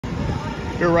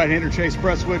Your right-hander Chase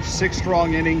Prestwich, 6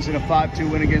 strong innings and a 5-2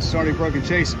 win against Stony Brook. And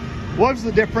Chase, what was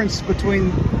the difference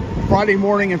between Friday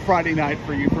morning and Friday night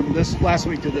for you from this last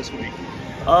week to this week?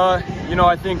 I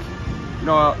think,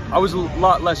 I was a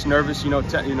lot less nervous. 10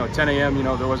 a.m.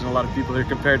 There wasn't a lot of people here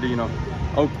compared to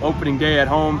opening day at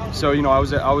home. So I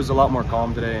was a lot more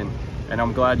calm today, and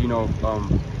I'm glad we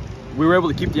were able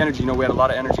to keep the energy. We had a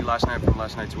lot of energy last night from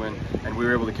last night's win, and we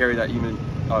were able to carry that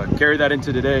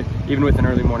into today, even with an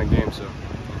early morning game. So.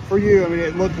 For you, I mean,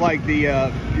 it looked like you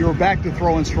were back to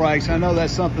throwing strikes. I know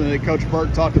that's something that Coach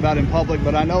Burke talked about in public,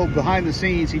 but I know behind the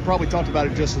scenes he probably talked about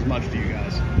it just as much to you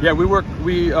guys. Yeah,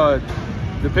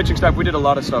 the pitching staff, we did a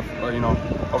lot of stuff,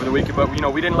 over the weekend, but we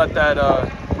didn't let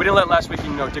last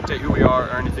weekend dictate who we are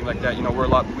or anything like that. We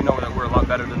know that we're a lot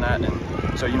better than that,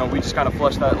 and so we just kind of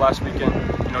flushed that last weekend,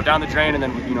 down the drain, and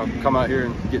then come out here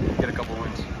and get a couple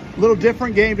wins. A little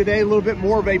different game today, a little bit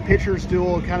more of a pitcher's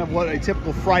duel, kind of what a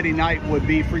typical Friday night would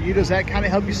be for you. Does that kind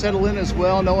of help you settle in as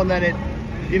well, knowing that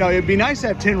it'd be nice to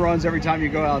have 10 runs every time you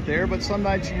go out there, but some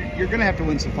nights you're going to have to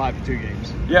win some 5-2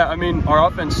 games? Yeah, I mean, our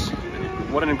offense,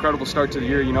 what an incredible start to the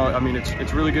year. I mean,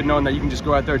 it's really good knowing that you can just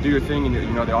go out there, do your thing, and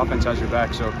the offense has your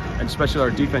back. So, and especially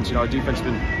our defense, our defense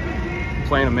has been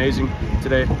playing amazing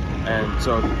today, and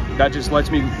so that just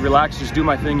lets me relax, just do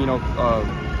my thing,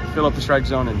 fill up the strike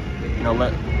zone, and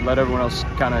let everyone else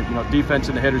kind of defense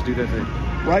and the hitters do their thing.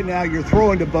 Right now, you're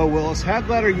throwing to Bo Willis. How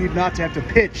glad are you not to have to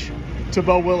pitch to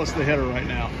Bo Willis, the hitter, right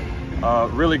now?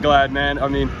 Really glad, man. I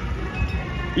mean,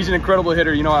 he's an incredible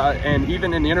hitter, and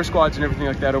even in the inter squads and everything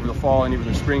like that over the fall and even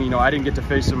the spring, I didn't get to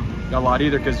face him a lot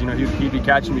either because he'd be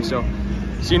catching me. So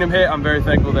seeing him hit, I'm very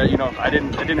thankful that I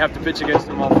didn't have to pitch against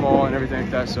him all fall and everything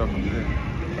like that. So. All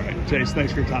right, Chase,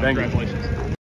 thanks for your time. Congratulations.